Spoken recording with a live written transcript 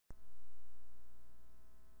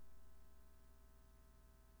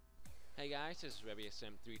Hey guys, this is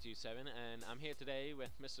ReviaSim327, and I'm here today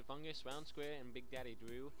with Mr. Fungus, Round Square, and Big Daddy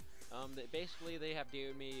Drew. Basically, they have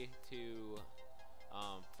dared me to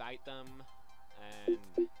fight them and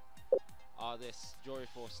all this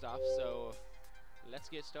joyful stuff. So let's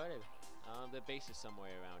get started. The base is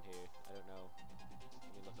somewhere around here. I don't know.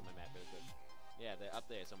 Let me look at my map real quick. Yeah, they're up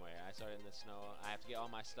there somewhere. I started in the snow. I have to get all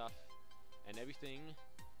my stuff and everything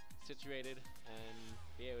situated and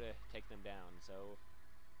be able to take them down. So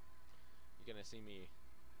you're gonna see me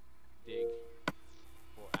dig.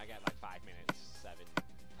 I got like 5 minutes, 7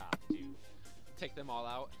 top, to take them all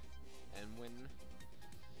out. And when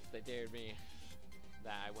they dared me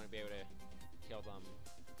that I wouldn't be able to kill them,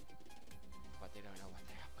 but they don't know what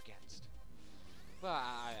they're up against. Well,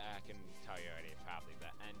 I can tell you already. Probably the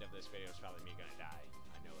end of this video is probably me gonna die.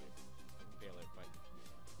 I know it. I can feel it, but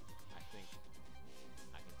I think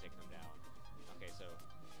I can take them down. Okay, so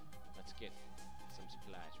let's get some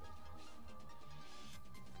supplies real quick.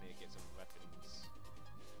 I need to get some weapons.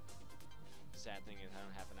 Sad thing is I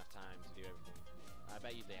don't have enough time to do everything. I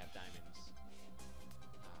bet you they have diamonds.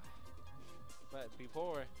 But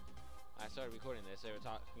before I started recording this, they were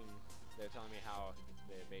telling me how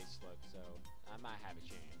their base looked, so I might have a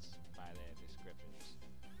chance by their descriptions.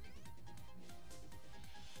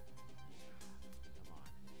 Come on.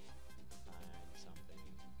 Find something.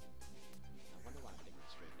 I wonder why I'm taking it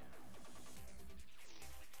straight down.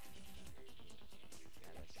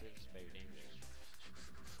 Yeah, that's very dangerous.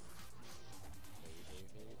 Very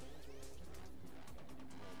dangerous.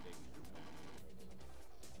 Real big.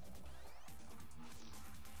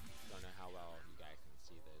 Don't know how well you guys can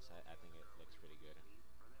see this. I think it looks pretty good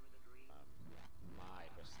from my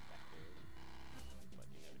perspective, but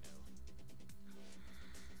you never know.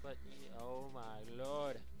 But oh my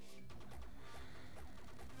lord!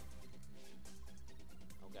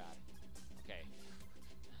 Oh god. Okay.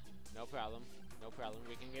 No problem. No problem.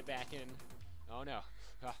 We can get back in. Oh no.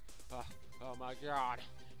 Oh my god.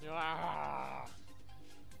 Ah!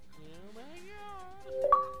 Oh my god.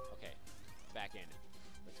 Okay. Back in.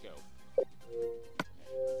 Let's go. Okay.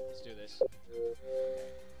 Let's do this. Okay.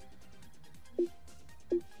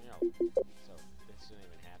 No. So, this didn't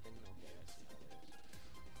even happen? Okay, I see how it is.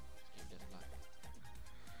 This game doesn't lie.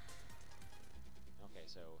 Okay,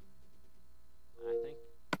 so I think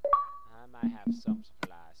I might have some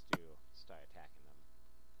supplies to start attacking them.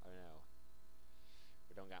 Oh no.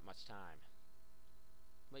 We don't got much time.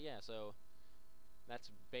 But yeah, so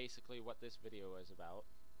that's basically what this video is about.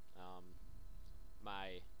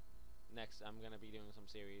 I'm gonna be doing some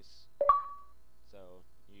series, so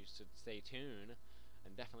you should stay tuned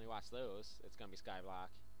and definitely watch those. It's gonna be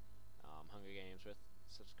Skyblock, Hunger Games with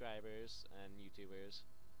subscribers and YouTubers,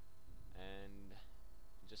 and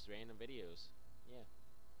just random videos. Yeah,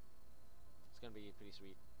 it's gonna be pretty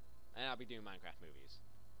sweet. And I'll be doing Minecraft movies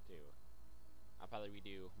too. I'll probably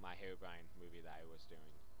redo my Herobrine movie that I was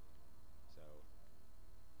doing. So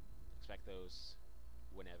expect those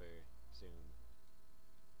whenever soon.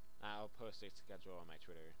 I'll post a schedule on my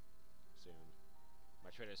Twitter soon.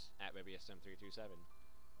 My Twitter's at ReviaSim327.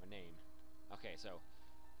 My name. Okay, so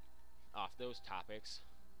off those topics,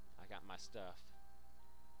 I got my stuff.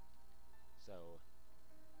 So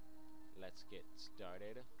let's get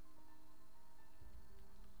started.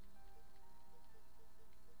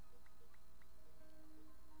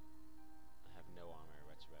 I have no armor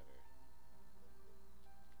whatsoever.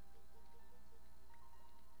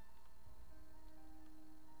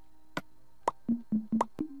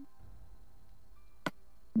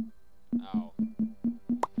 Oh,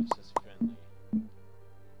 this is friendly.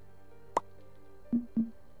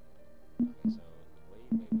 Okay, so wait.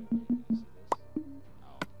 Can you see this?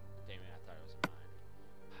 Oh, damn it! I thought it was mine.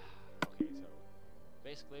 Okay, so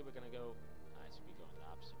basically we're gonna go. I should be going the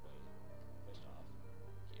opposite way. First off,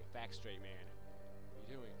 get your facts straight, man. What are you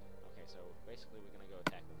doing? Okay, so basically we're gonna go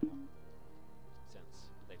attack them now,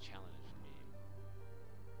 since they challenged me.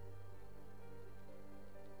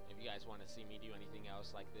 If you guys want to see me do anything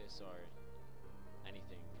else like this or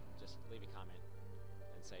anything, just leave a comment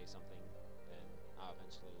and say something, then I'll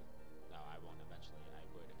eventually, no, I won't eventually,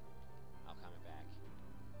 I'll comment back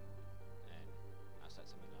and I'll set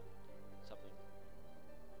something up.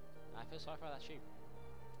 I feel sorry for that sheep.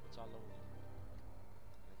 It's all lonely.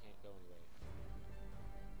 I can't go anywhere.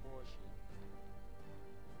 Poor sheep.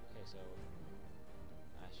 Okay, so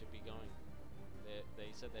I should be going.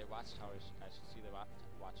 They said their watchtowers. I should see the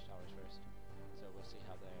watchtowers first. So we'll see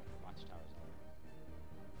how their watchtowers are.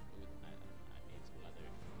 Ooh, I need some leather.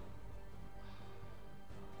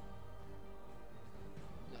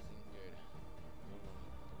 Nothing good.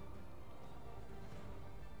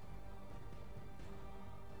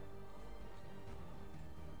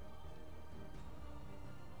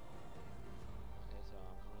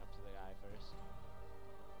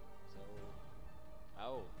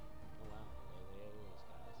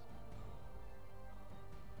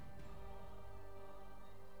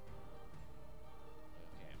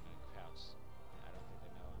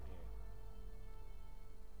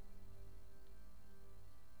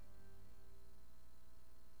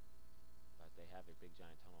 big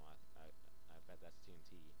giant tunnel. I bet that's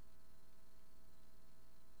TNT.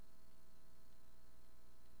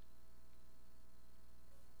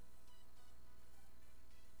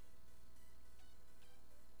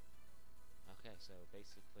 Okay, so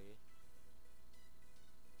basically,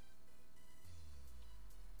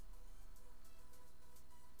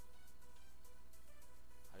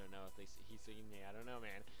 I don't know if he's seeing me. I don't know,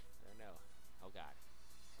 man. I don't know. Oh God.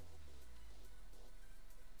 Don't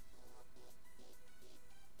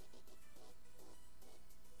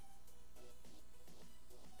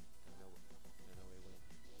know where he went.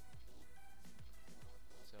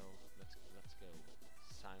 So let's go.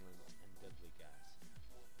 Silent and deadly, guys.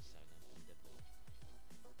 Silent and deadly.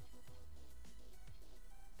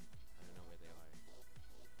 I don't know where they are. I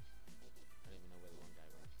don't even know where the one guy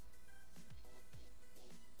went. Oh God.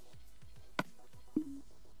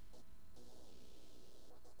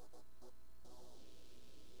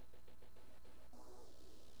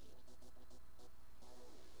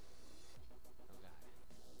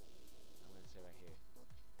 I'm gonna stay right here.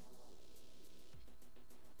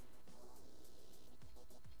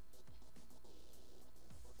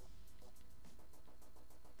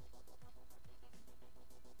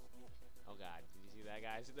 Oh God. Did you see that,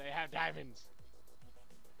 guys? They have diamonds.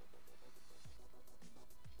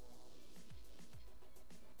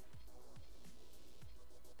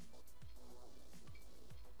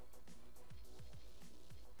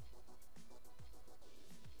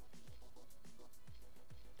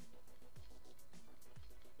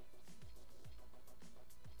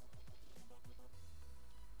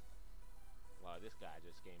 Wow, this guy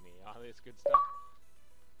just gave me all this good stuff.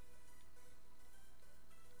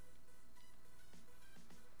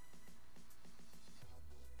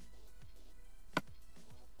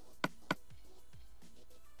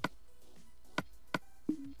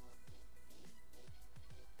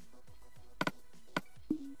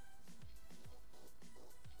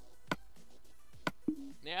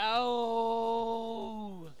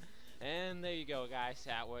 No! And there you go, guys.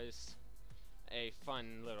 That was a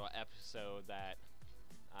fun little episode that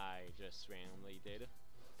I just randomly did.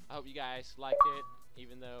 I hope you guys liked it,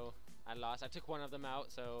 even though I lost. I took one of them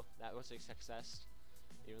out, so that was a success,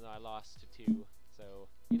 even though I lost to 2. So,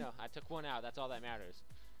 you know, I took one out. That's all that matters.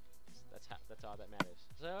 That's all that matters.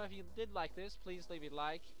 So if you did like this, please leave a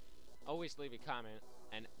like. Always leave a comment.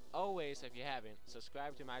 And always, if you haven't,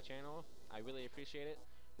 subscribe to my channel. I really appreciate it.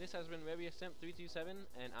 This has been ReviaSimp327,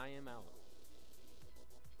 and I am out.